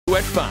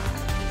at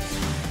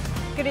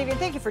 5. Good evening.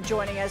 Thank you for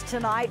joining us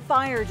tonight.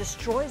 Fire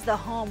destroys the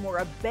home where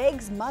a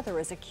Beggs mother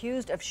is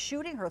accused of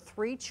shooting her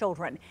 3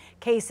 children.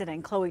 Kaysen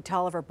and Chloe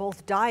Tolliver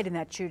both died in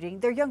that shooting.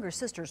 Their younger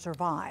sister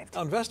survived.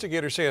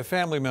 Investigators say a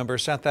family member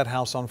set that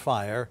house on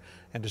fire.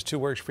 And as 2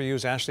 Works for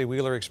You's Ashley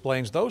Wheeler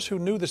explains, those who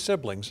knew the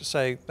siblings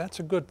say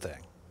that's a good thing.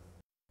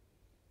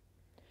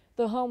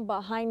 The home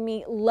behind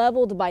me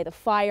leveled by the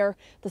fire.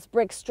 This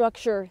brick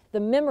structure, the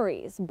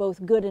memories,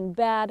 both good and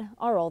bad,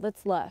 are all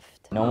that's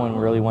left. No one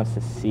really wants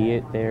to see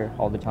it there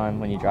all the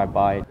time when you drive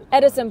by it.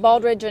 Edison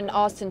Baldridge and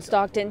Austin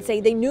Stockton say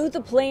they knew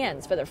the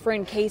plans for their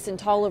friend Kaysen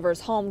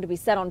Tolliver's home to be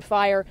set on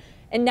fire.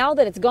 And now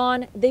that it's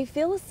gone, they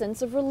feel a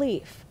sense of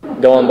relief.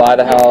 Going by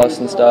the house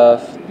and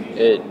stuff,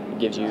 it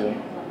gives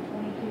you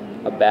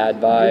a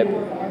bad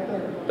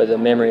vibe, but the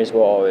memories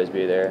will always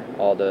be there,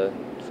 all the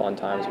fun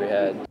times we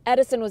had.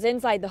 Edison was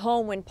inside the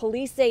home when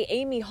police say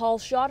Amy Hall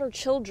shot her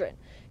children,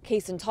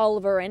 Kaysen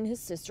Tolliver and his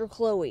sister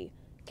Chloe.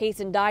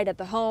 Kaysen died at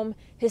the home,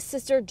 his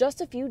sister just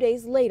a few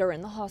days later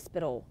in the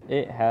hospital.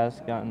 It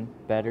has gotten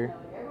better,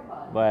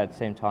 but at the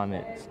same time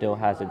it still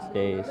has its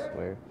days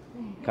where it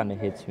kind of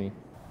hits me.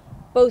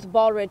 Both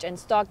Baldridge and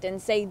Stockton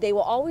say they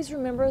will always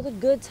remember the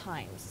good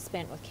times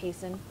spent with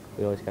Kaysen.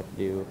 We always got to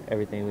do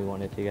everything we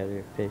wanted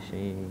together,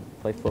 fishing,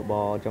 play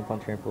football, jump on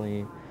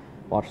trampoline,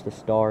 watch the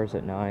stars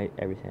at night,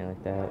 everything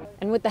like that.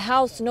 And with the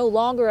house no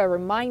longer a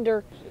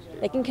reminder,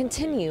 they can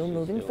continue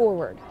moving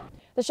forward.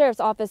 The sheriff's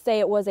office say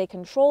it was a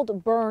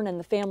controlled burn and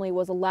the family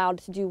was allowed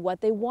to do what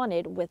they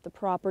wanted with the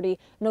property.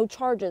 No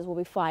charges will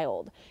be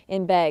filed.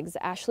 In Beggs,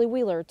 Ashley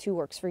Wheeler, 2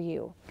 Works for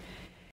You.